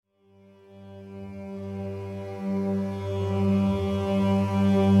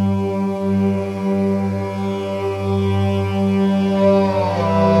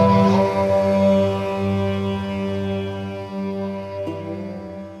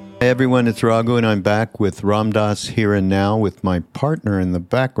Hey everyone, it's Raghu, and I'm back with Ram Dass Here and Now with my partner in the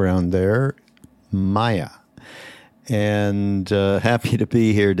background there, Maya. And happy to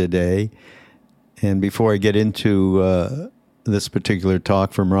be here today. And before I get into this particular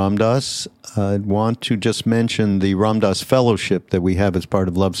talk from Ram Dass, I'd want to just mention the Ram Dass Fellowship that we have as part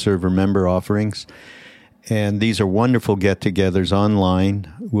of Love Server member offerings. And these are wonderful get-togethers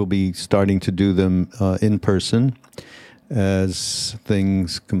online. We'll be starting to do them in person as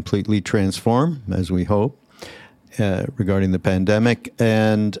things completely transform, as we hope, regarding the pandemic.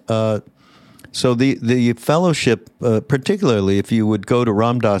 And so the fellowship, particularly if you would go to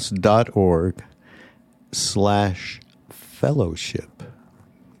ramdass.org/fellowship,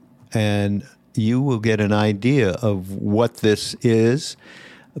 and you will get an idea of what this is.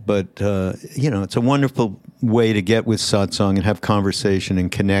 But, it's a wonderful way to get with satsang and have conversation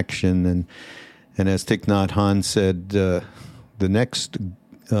and connection. And as Thich Nhat Hanh said, the next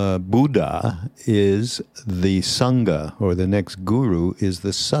Buddha is the Sangha, or the next Guru is the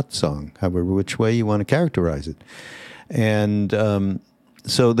satsang, however which way you want to characterize it. And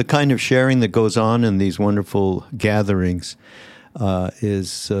so the kind of sharing that goes on in these wonderful gatherings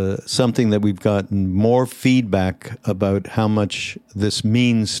is something that we've gotten more feedback about how much this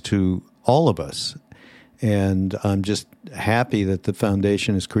means to all of us. And I'm just happy that the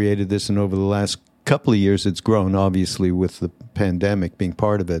foundation has created this, and over the last couple of years it's grown, obviously, with the pandemic being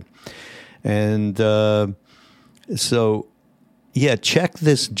part of it. And check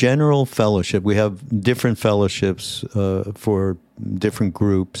this general fellowship. We have different fellowships for different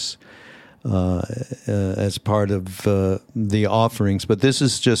groups as part of the offerings, but this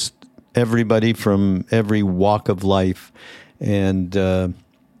is just everybody from every walk of life, and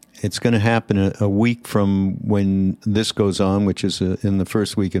it's going to happen a week from when this goes on, which is in the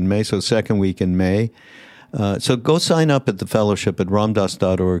first week in May, so second week in May. So go sign up at the fellowship at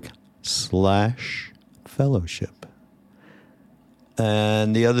ramdass.org/fellowship.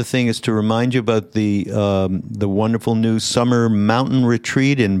 And the other thing is to remind you about the wonderful new summer mountain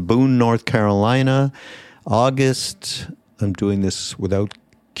retreat in Boone, North Carolina. August, I'm doing this without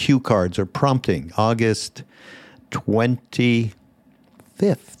cue cards or prompting, August 25th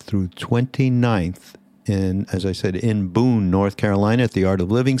through 29th, as I said, in Boone, North Carolina at the Art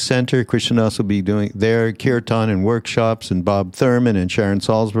of Living Center. Krishna Das will be doing there kirtan and workshops, and Bob Thurman and Sharon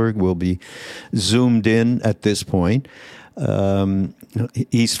Salzberg will be zoomed in at this point.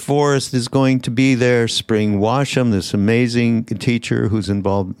 East Forest is going to be there. Spring Washam, this amazing teacher who's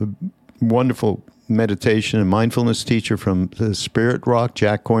involved, wonderful meditation and mindfulness teacher from the Spirit Rock,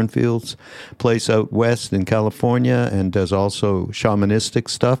 Jack Cornfield's place out west in California, and does also shamanistic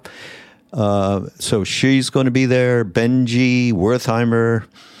stuff. So she's going to be there. Benji Wertheimer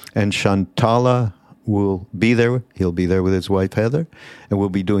and Shantala will be there. He'll be there with his wife, Heather. And we'll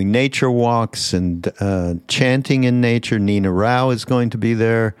be doing nature walks and chanting in nature. Nina Rao is going to be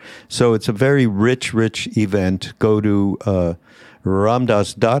there. So it's a very rich event. Go to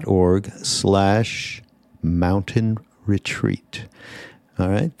ramdass.org/mountain retreat. All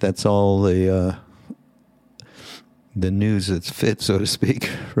right. That's all the news that's fit, so to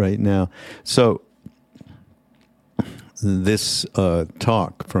speak, right now. So this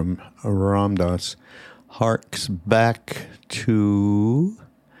talk from Ram Dass harks back to,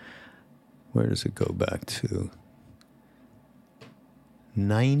 where does it go back to?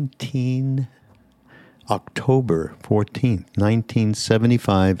 October 14th,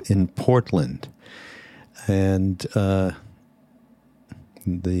 1975 in Portland. And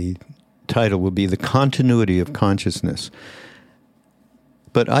the title will be The Continuity of Consciousness.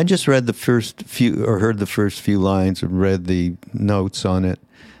 But I just read the first few, or heard the first few lines, and read the notes on it.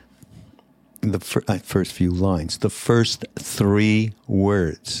 The first few lines, the first three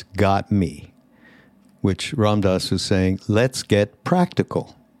words got me, which Ram Dass was saying, let's get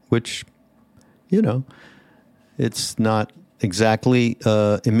practical, which, it's not exactly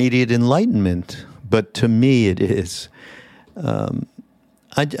immediate enlightenment, but to me it is.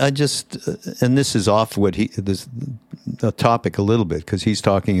 I just, and this is off what a topic a little bit, because he's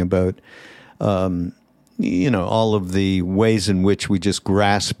talking about, all of the ways in which we just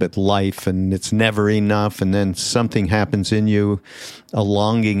grasp at life, and it's never enough, and then something happens in you, a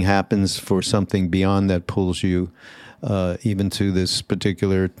longing happens for something beyond that pulls you, even to this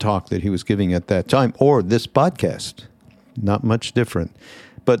particular talk that he was giving at that time, or this podcast. Not much different.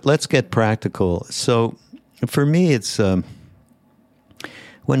 But let's get practical. So for me, it's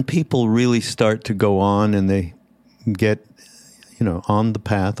when people really start to go on and they get, on the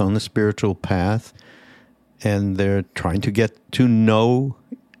path, on the spiritual path, and they're trying to get to know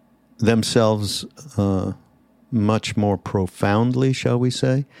themselves much more profoundly, shall we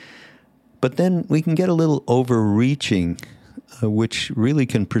say. But then we can get a little overreaching, which really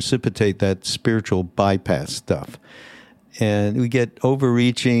can precipitate that spiritual bypass stuff. And we get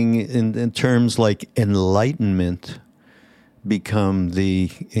overreaching in terms like enlightenment become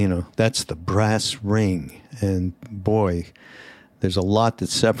that's the brass ring. And boy, there's a lot that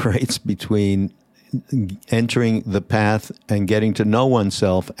separates between entering the path and getting to know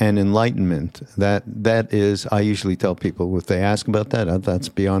oneself and enlightenment. That is, I usually tell people if they ask about that, that's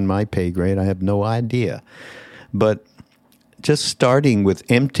beyond my pay grade. I have no idea. But just starting with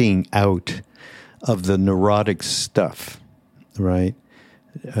emptying out of the neurotic stuff, right?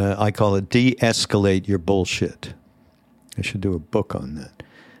 I call it de-escalate your bullshit. I should do a book on that.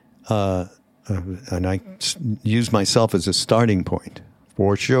 And I use myself as a starting point,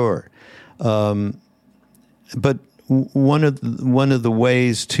 for sure. But one of the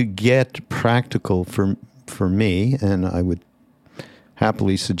ways to get practical for me, and I would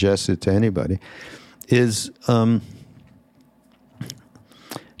happily suggest it to anybody, is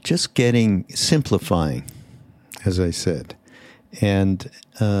just simplifying, as I said, and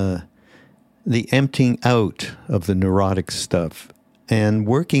the emptying out of the neurotic stuff and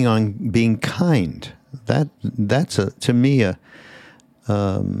working on being kind. That's to me a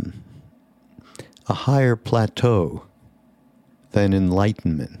higher plateau than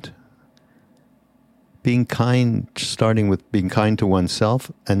enlightenment. Being kind, starting with being kind to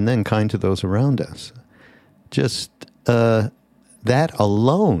oneself and then kind to those around us. Just that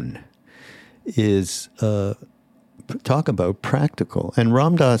alone is, talk about practical. And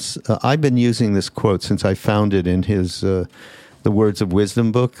Ram Dass, I've been using this quote since I found it in his the Words of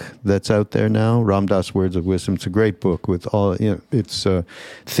Wisdom book that's out there now. Ram Dass Words of Wisdom. It's a great book with all, it's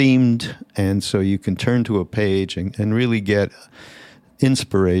themed, and so you can turn to a page and really get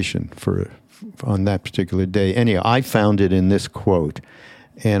inspiration on that particular day. Anyhow, I found it in this quote,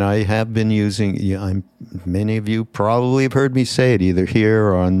 and I have been using, many of you probably have heard me say it either here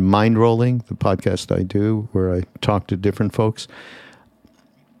or on Mind Rolling, the podcast I do, where I talk to different folks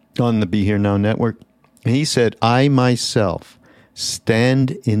on the Be Here Now network. And he said, I myself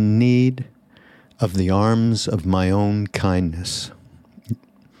stand in need of the arms of my own kindness.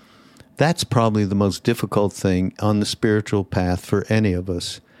 That's probably the most difficult thing on the spiritual path for any of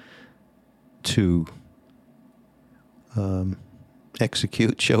us to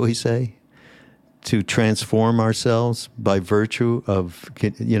execute, shall we say, to transform ourselves by virtue of,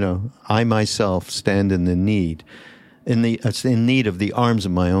 I myself stand in need of the arms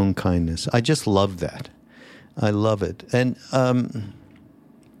of my own kindness. I just love that. I love it. And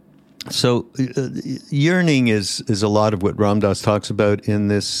so yearning is a lot of what Ram Dass talks about in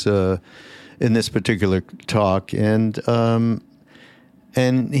this particular talk. And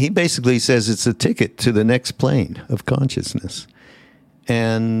he basically says it's a ticket to the next plane of consciousness.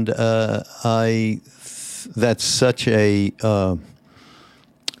 And that's such a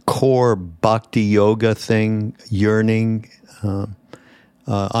core bhakti yoga thing, yearning.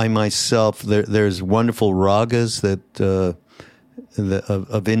 I myself, there's wonderful ragas that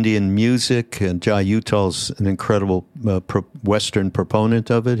of Indian music, and Jai Uttal's an incredible Western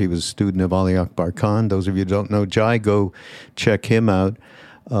proponent of it. He was a student of Ali Akbar Khan. Those of you who don't know Jai, go check him out.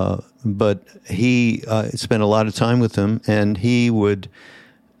 But he spent a lot of time with him, and he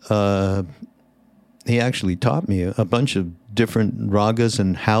actually taught me a bunch of different ragas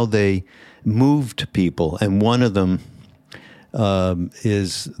and how they moved people. And one of them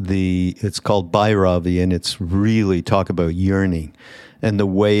it's called Bhairavi, and it's really talk about yearning and the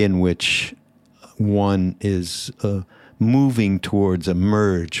way in which one is moving towards a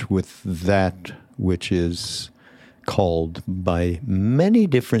merge with that which is called by many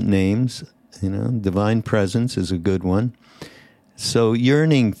different names. Divine Presence is a good one. So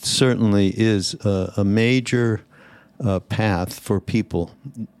yearning certainly is a major path for people,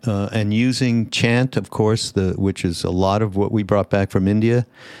 and using chant, of course, which is a lot of what we brought back from India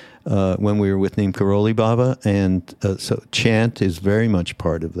when we were with Neem Karoli Baba, and so chant is very much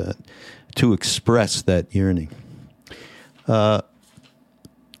part of that, to express that yearning.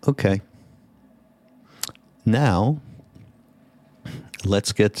 Okay. Now,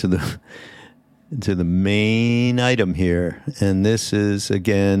 let's get to the main item here, and this is,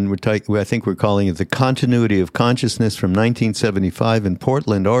 again, I think we're calling it The Continuity of Consciousness from 1975 in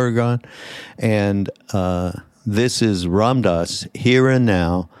Portland, Oregon, and this is Ram Dass, Here and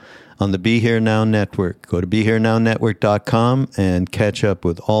Now, on the Be Here Now Network. Go to BeHereNowNetwork.com and catch up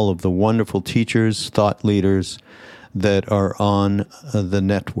with all of the wonderful teachers, thought leaders that are on the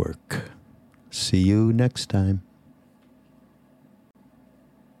network. See you next time.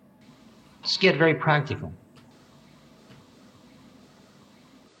 Let's get very practical.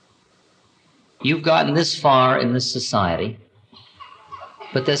 You've gotten this far in this society,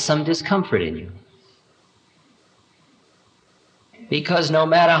 but there's some discomfort in you. Because no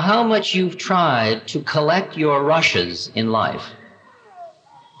matter how much you've tried to collect your rushes in life,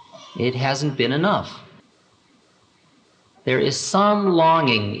 it hasn't been enough. There is some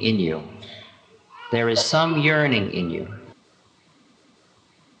longing in you. There is some yearning in you.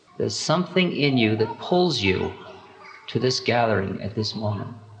 There's something in you that pulls you to this gathering at this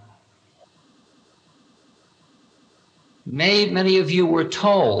moment. Many of you were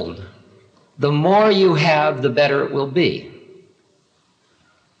told, the more you have, the better it will be.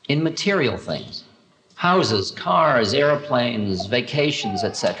 In material things, houses, cars, airplanes, vacations,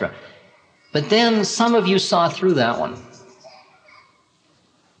 etc. But then some of you saw through that one,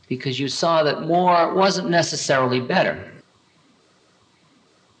 because you saw that more wasn't necessarily better.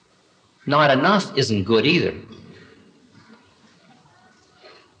 Not enough isn't good either.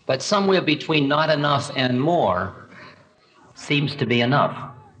 But somewhere between not enough and more seems to be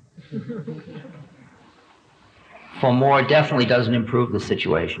enough. For more definitely doesn't improve the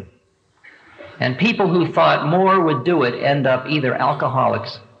situation. And people who thought more would do it end up either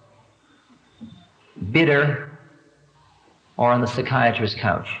alcoholics, bitter, or on the psychiatrist's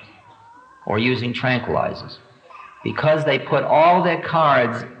couch, or using tranquilizers, because they put all their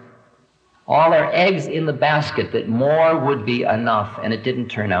cards, all their eggs in the basket that more would be enough, and it didn't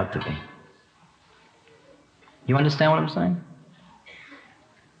turn out to be. You understand what I'm saying?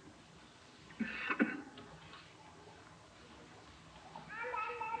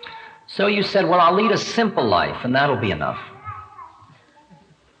 So you said, well, I'll lead a simple life, and that'll be enough.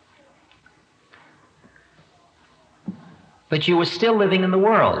 But you were still living in the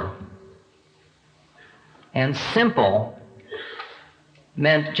world. And simple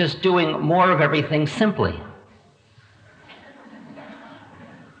meant just doing more of everything simply.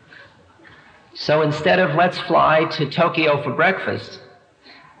 So instead of let's fly to Tokyo for breakfast,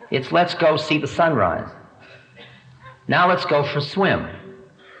 it's let's go see the sunrise. Now let's go for a swim.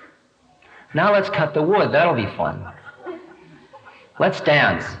 Now let's cut the wood, that'll be fun. Let's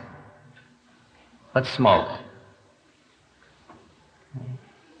dance. Let's smoke.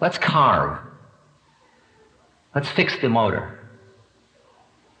 Let's carve. Let's fix the motor.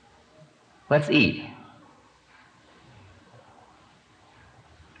 Let's eat.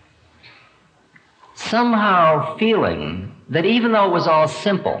 Somehow feeling that even though it was all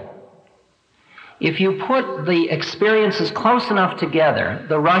simple, if you put the experiences close enough together,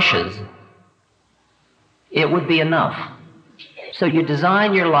 the rushes, it would be enough. So you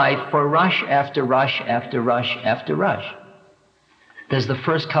design your life for rush after rush after rush after rush. There's the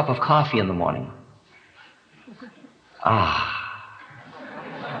first cup of coffee in the morning.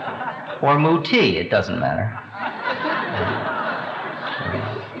 Or moo tea, it doesn't matter.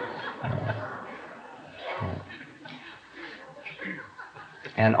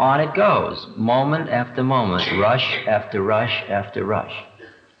 And on it goes, moment after moment, rush after rush after rush.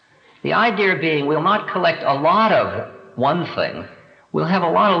 The idea being we'll not collect a lot of one thing, we'll have a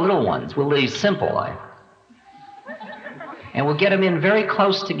lot of little ones. We'll live a simple life. And we'll get them in very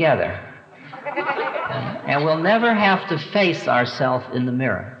close together. And we'll never have to face ourselves in the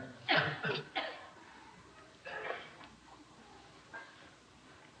mirror.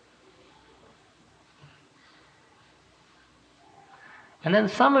 And then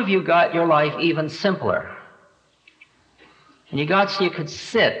some of you got your life even simpler. And you got so you could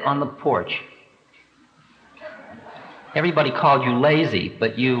sit on the porch. Everybody called you lazy,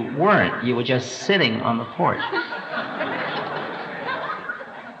 but you weren't. You were just sitting on the porch.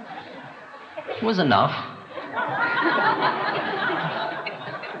 It was enough.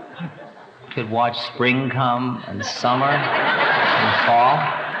 You could watch spring come and summer and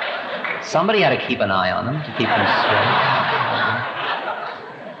fall. Somebody had to keep an eye on them to keep them straight.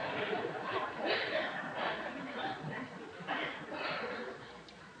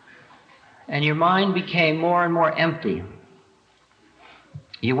 And your mind became more and more empty.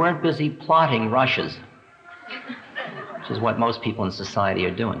 You weren't busy plotting rushes, which is what most people in society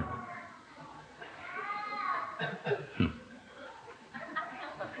are doing.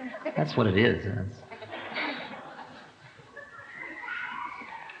 That's what it is.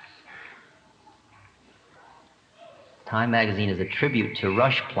 Time magazine is a tribute to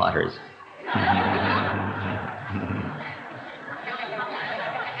rush plotters.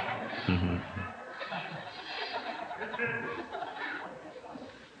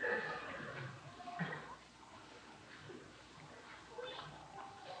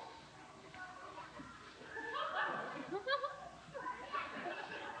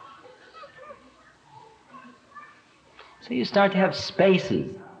 So you start to have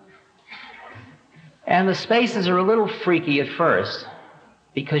spaces. And the spaces are a little freaky at first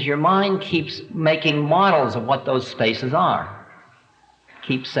because your mind keeps making models of what those spaces are.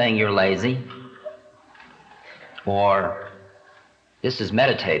 Keeps saying you're lazy, or this is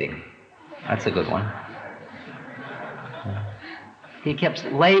meditating. That's a good one. He keeps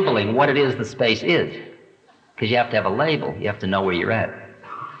labeling what it is the space is, because you have to have a label. You have to know where you're at.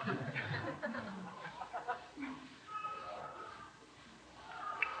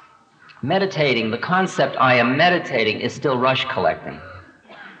 Meditating, the concept I am meditating is still rush collecting.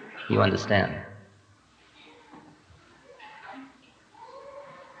 You understand?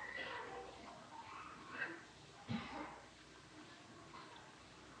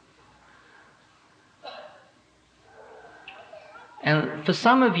 And for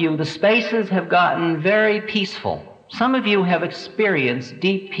some of you, the spaces have gotten very peaceful. Some of you have experienced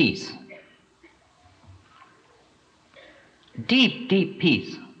deep peace. Deep, deep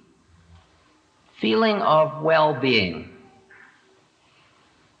peace. Feeling of well-being.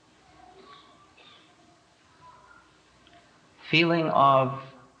 Feeling of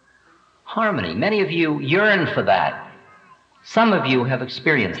harmony. Many of you yearn for that. Some of you have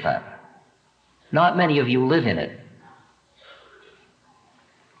experienced that. Not many of you live in it.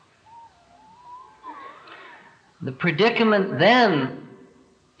 The predicament then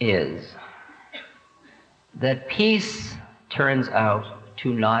is that peace turns out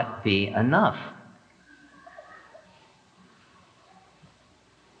to not be enough.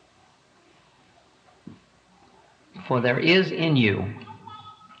 For there is in you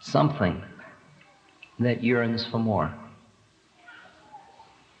something that yearns for more.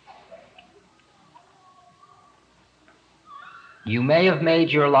 You may have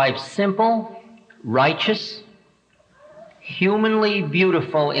made your life simple, righteous, humanly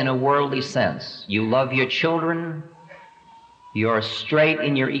beautiful in a worldly sense. You love your children, you're straight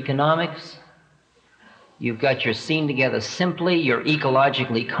in your economics, you've got your scene together simply, you're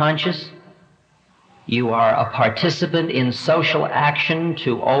ecologically conscious, you are a participant in social action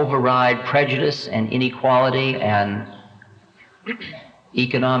to override prejudice and inequality and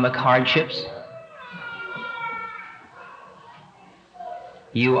economic hardships.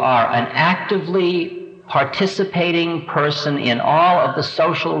 You are an actively participating person in all of the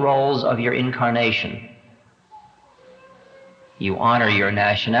social roles of your incarnation. You honor your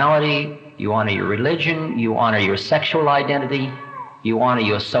nationality, you honor your religion, you honor your sexual identity, you honor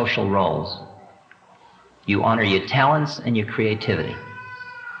your social roles. You honor your talents and your creativity.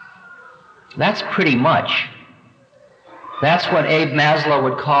 That's pretty much. That's what Abe Maslow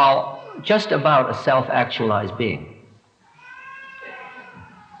would call just about a self-actualized being.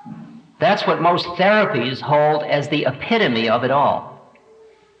 That's what most therapies hold as the epitome of it all.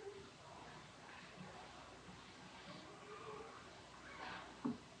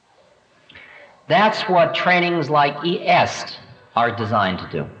 That's what trainings like EST are designed to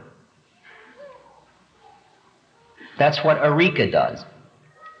do. That's what Eureka does,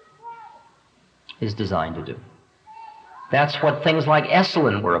 is designed to do. That's what things like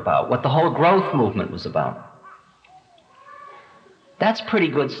Esalen were about, what the whole growth movement was about. That's pretty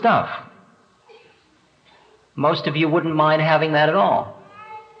good stuff. Most of you wouldn't mind having that at all.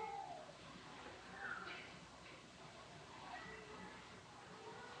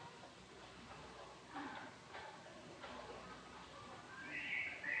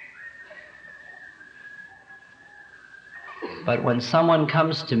 But when someone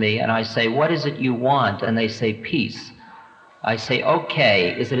comes to me and I say, what is it you want? And they say, peace. I say,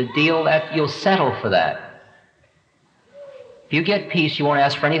 okay, is it a deal that you'll settle for that? If you get peace, you won't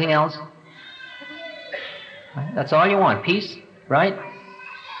ask for anything else? Right? That's all you want, peace, right?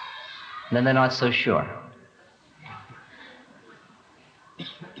 And then they're not so sure.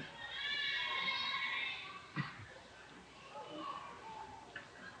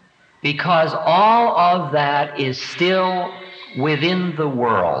 Because all of that is still within the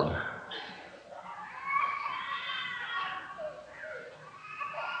world.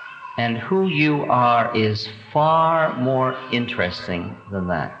 And who you are is far more interesting than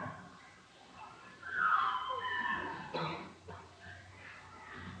that.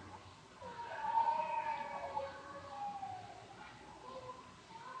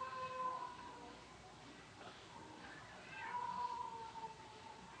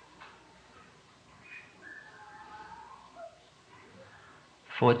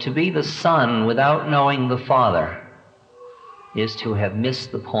 For to be the Son without knowing the Father is to have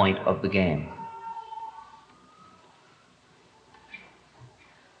missed the point of the game.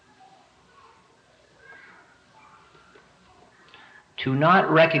 To not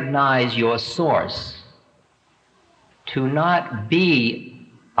recognize your source, to not be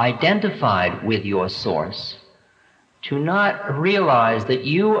identified with your source, to not realize that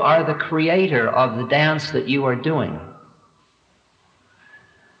you are the creator of the dance that you are doing.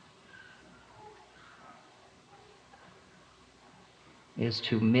 Is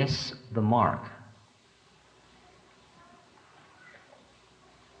to miss the mark.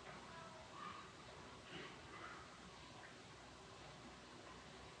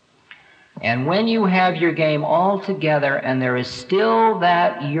 And when you have your game all together and there is still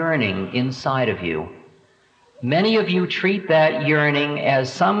that yearning inside of you, many of you treat that yearning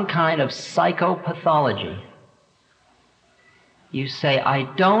as some kind of psychopathology. You say, I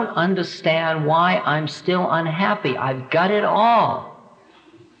don't understand why I'm still unhappy. I've got it all.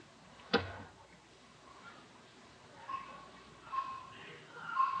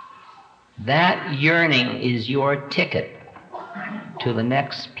 That yearning is your ticket to the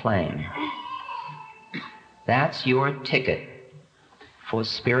next plane. That's your ticket for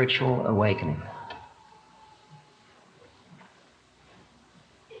spiritual awakening.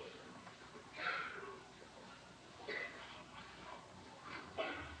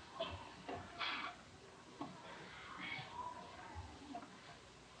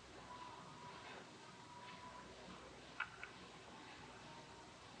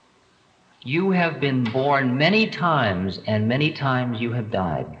 You have been born many times, and many times you have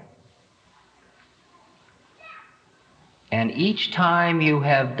died. And each time you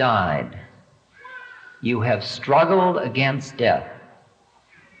have died, you have struggled against death.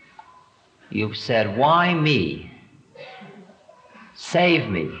 You've said, why me? Save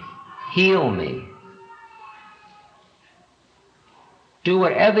me. Heal me. Do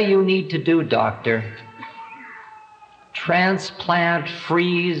whatever you need to do, doctor. Transplant,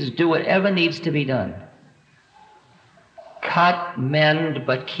 freeze, do whatever needs to be done. Cut, mend,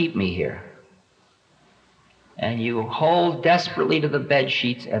 but keep me here. And you hold desperately to the bed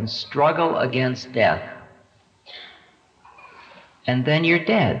sheets and struggle against death. And then you're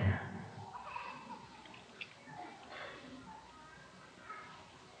dead.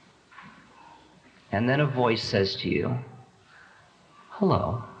 And then a voice says to you,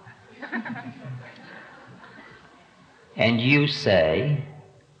 hello. And you say,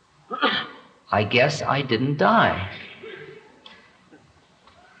 I guess I didn't die.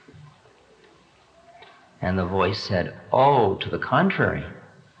 And the voice said, oh, to the contrary,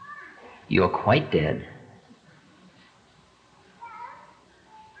 you're quite dead.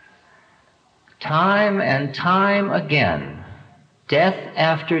 Time and time again, death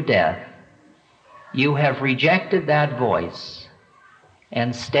after death, you have rejected that voice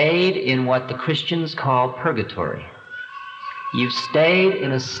and stayed in what the Christians call purgatory. You've stayed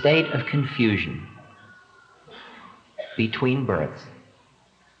in a state of confusion between births.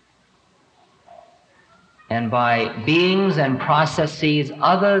 And by beings and processes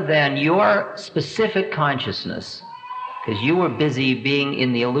other than your specific consciousness, because you were busy being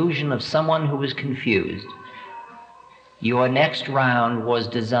in the illusion of someone who was confused, your next round was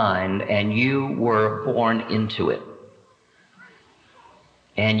designed and you were born into it.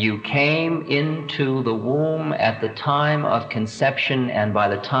 And you came into the womb at the time of conception, and by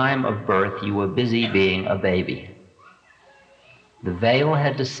the time of birth, you were busy being a baby. The veil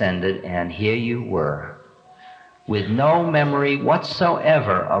had descended, and here you were, with no memory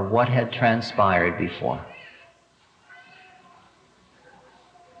whatsoever of what had transpired before.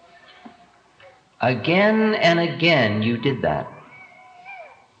 Again and again, you did that.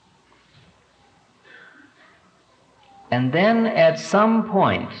 And then at some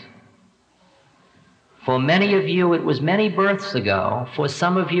point, for many of you it was many births ago, for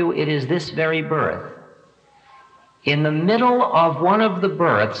some of you it is this very birth. In the middle of one of the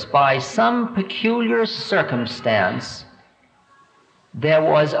births, by some peculiar circumstance, there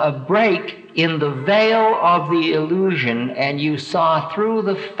was a break in the veil of the illusion, and you saw through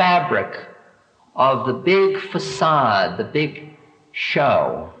the fabric of the big facade, the big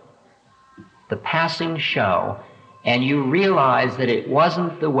show, the passing show, and you realized that it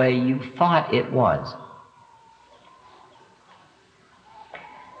wasn't the way you thought it was.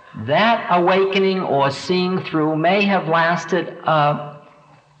 That awakening or seeing through may have lasted a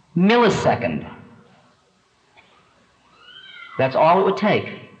millisecond. That's all it would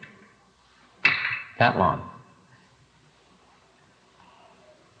take. That long.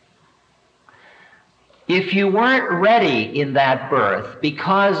 If you weren't ready in that birth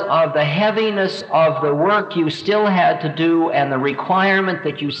because of the heaviness of the work you still had to do and the requirement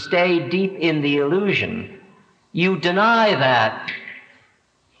that you stay deep in the illusion, you deny that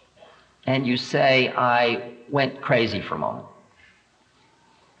and you say, I went crazy for a moment.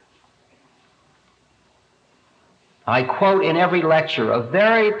 I quote in every lecture a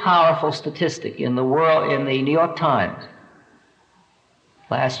very powerful statistic in the New York Times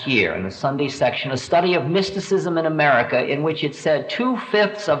last year in the Sunday section, a study of mysticism in America, in which it said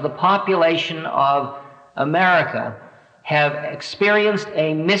 2/5 of the population of America have experienced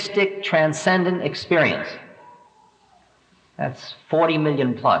a mystic transcendent experience. That's 40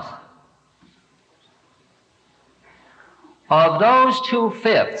 million plus. Of those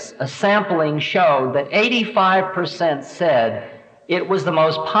 2/5, a sampling showed that 85% said it was the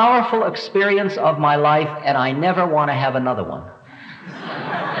most powerful experience of my life and I never want to have another one.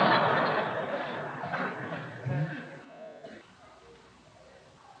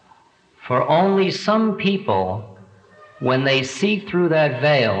 For only some people, when they see through that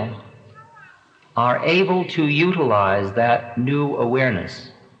veil, are able to utilize that new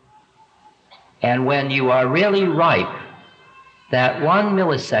awareness. And when you are really ripe, that 1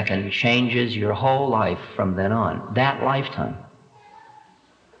 millisecond changes your whole life from then on, that lifetime.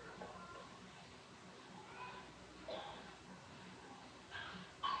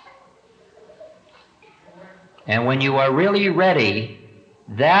 And when you are really ready,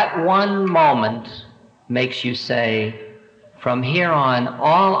 that one moment makes you say, from here on,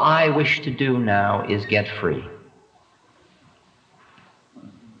 all I wish to do now is get free.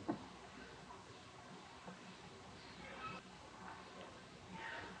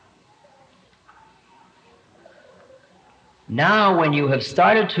 Now, when you have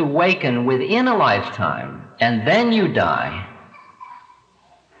started to awaken within a lifetime, and then you die,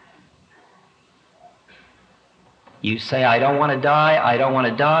 you say, I don't want to die, I don't want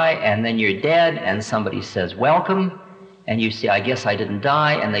to die, and then you're dead, and somebody says, welcome, and you say, I guess I didn't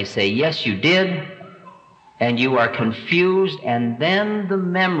die, and they say, yes, you did, and you are confused, and then the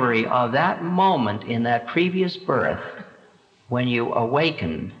memory of that moment in that previous birth, when you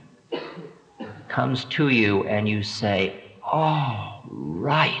awakened, comes to you, and you say, oh,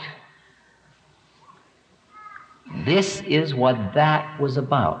 right. This is what that was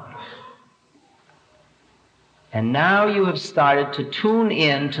about. And now you have started to tune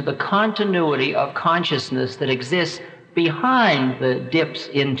in to the continuity of consciousness that exists behind the dips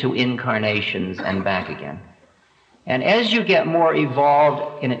into incarnations and back again. And as you get more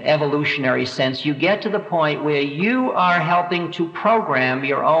evolved in an evolutionary sense, you get to the point where you are helping to program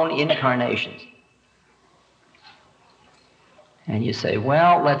your own incarnations. And you say,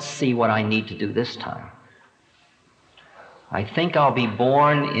 well, let's see what I need to do this time. I think I'll be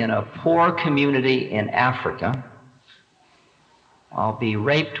born in a poor community in Africa. I'll be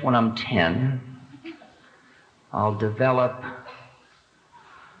raped when I'm 10. I'll develop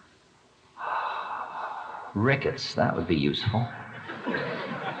rickets. That would be useful.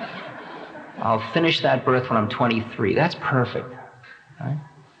 I'll finish that birth when I'm 23. That's perfect. Right?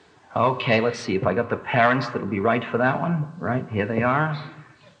 Okay, let's see if I got the parents that'll be right for that one. Right, here they are.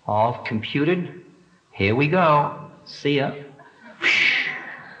 All computed. Here we go. See ya.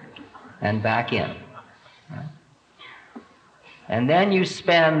 And back in. Right? And then you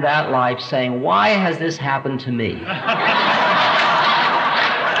spend that life saying, why has this happened to me?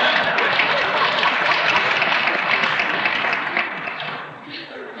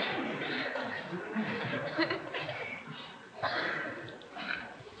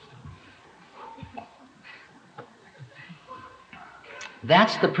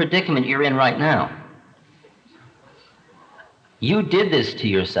 That's the predicament you're in right now. You did this to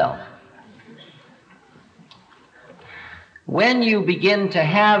yourself. When you begin to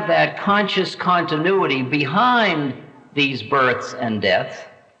have that conscious continuity behind these births and deaths,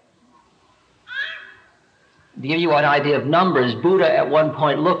 to give you an idea of numbers, Buddha at one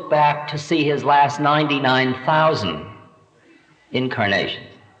point looked back to see his last 99,000 incarnations,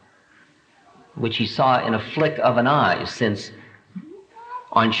 which he saw in a flick of an eye, since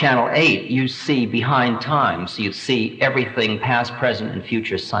on Channel 8 you see behind time, so you see everything past, present, and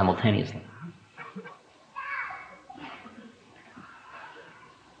future simultaneously.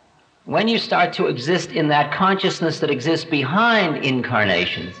 When you start to exist in that consciousness that exists behind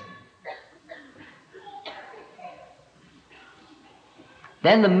incarnations,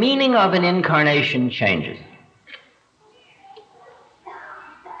 then the meaning of an incarnation changes.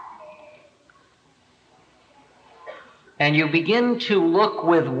 And you begin to look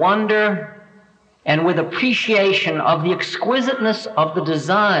with wonder and with appreciation of the exquisiteness of the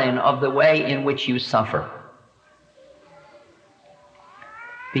design of the way in which you suffer.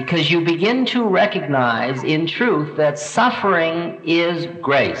 Because you begin to recognize in truth that suffering is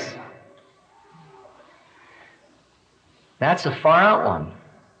grace. That's a far out one.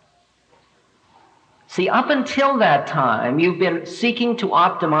 See, up until that time, you've been seeking to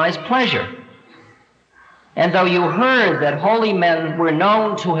optimize pleasure. And though you heard that holy men were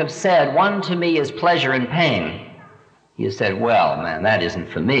known to have said, "One to me is pleasure and pain," you said, "Well, man, that isn't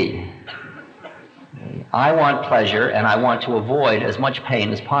for me. I want pleasure and I want to avoid as much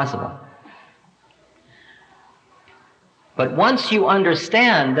pain as possible." But once you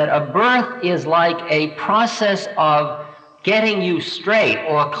understand that a birth is like a process of getting you straight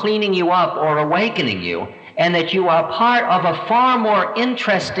or cleaning you up or awakening you, and that you are part of a far more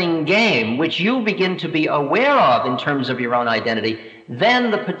interesting game which you begin to be aware of in terms of your own identity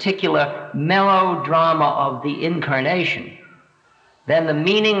than the particular melodrama of the incarnation, then the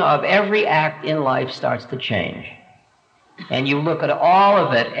meaning of every act in life starts to change. And you look at all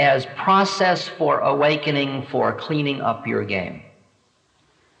of it as process for awakening, for cleaning up your game.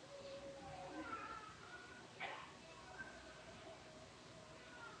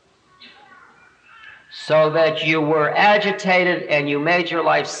 So that you were agitated and you made your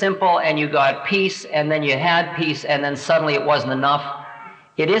life simple and you got peace and then you had peace and then suddenly it wasn't enough.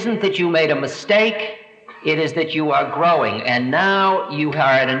 It isn't that you made a mistake. It is that you are growing, and now you are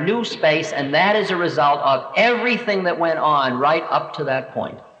at a new space, and that is a result of everything that went on right up to that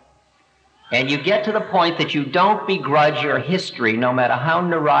point. And you get to the point that you don't begrudge your history, no matter how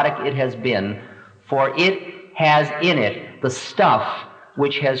neurotic it has been, for it has in it the stuff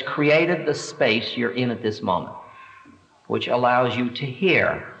which has created the space you're in at this moment, which allows you to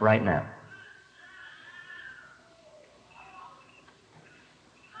hear right now.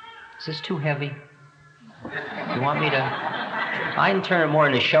 Is this too heavy? You want me to? I can turn it more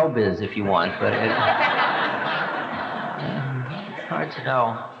into showbiz if you want, but it's hard to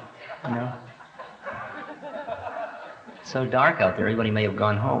know, you know. It's so dark out there, everybody may have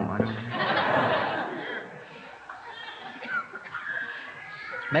gone home. I don't know.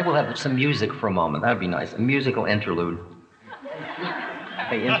 Maybe we'll have some music for a moment. That'd be nice. A musical interlude.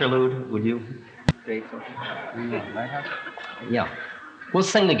 Hey, interlude, would you say something? Yeah. We'll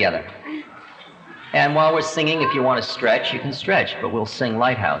sing together. And while we're singing, if you want to stretch, you can stretch, but we'll sing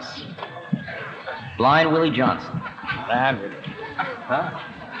Lighthouse. Blind Willie Johnson. Blind Willie. Huh?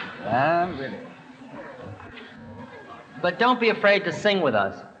 Blind Willie. But don't be afraid to sing with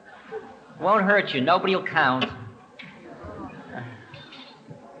us. It won't hurt you. Nobody will count.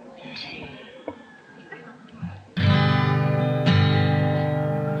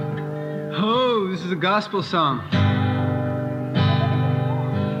 Oh, this is a gospel song.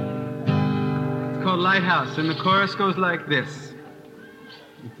 It's called Lighthouse, and the chorus goes like this.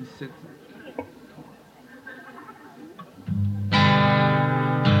 You can sit.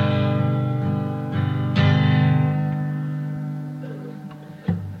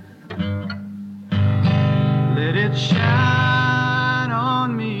 Let it shine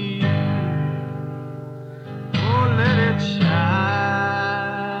on me. Oh, let it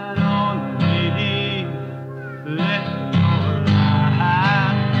shine on me. Let your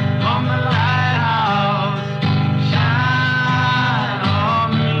light from the lighthouse shine on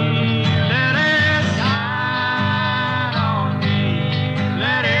me. Let it shine on me.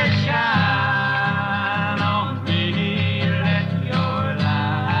 Let it shine on me. Let your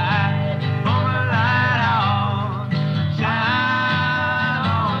light from the lighthouse shine.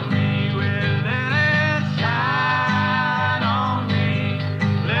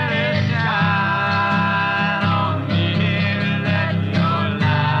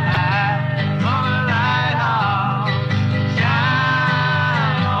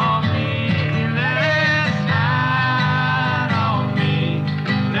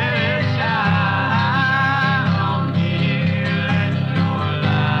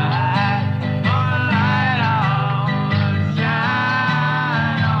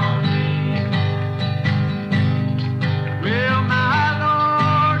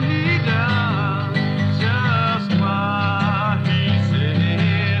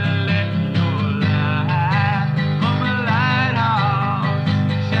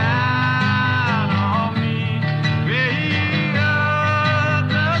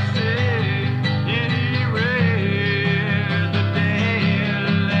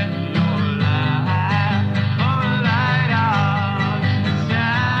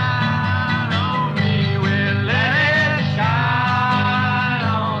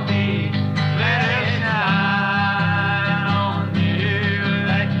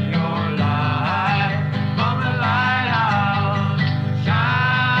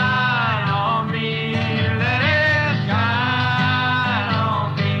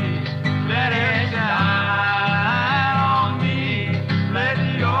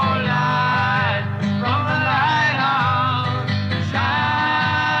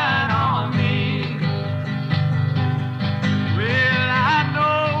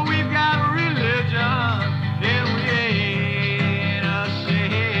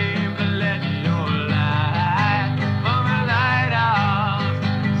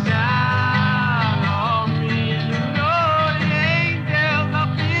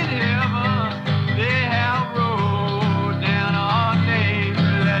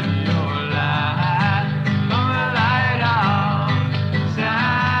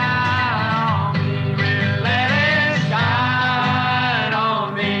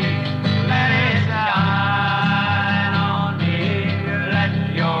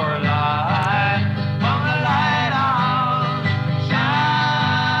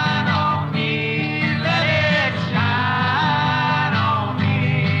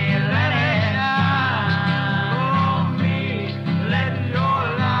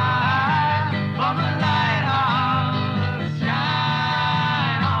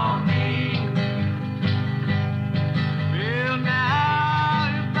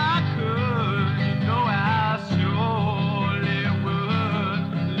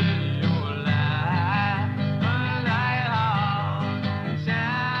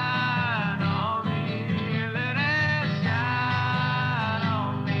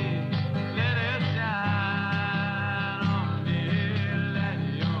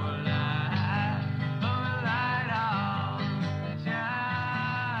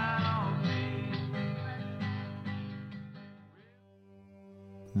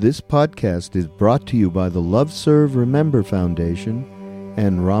 This podcast is brought to you by the Love Serve Remember Foundation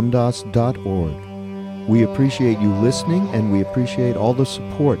and Ramdas.org. We appreciate you listening, and we appreciate all the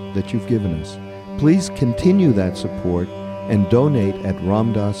support that you've given us. Please continue that support and donate at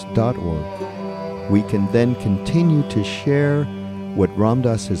Ramdas.org. We can then continue to share what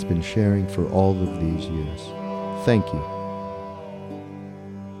Ramdas has been sharing for all of these years. Thank you.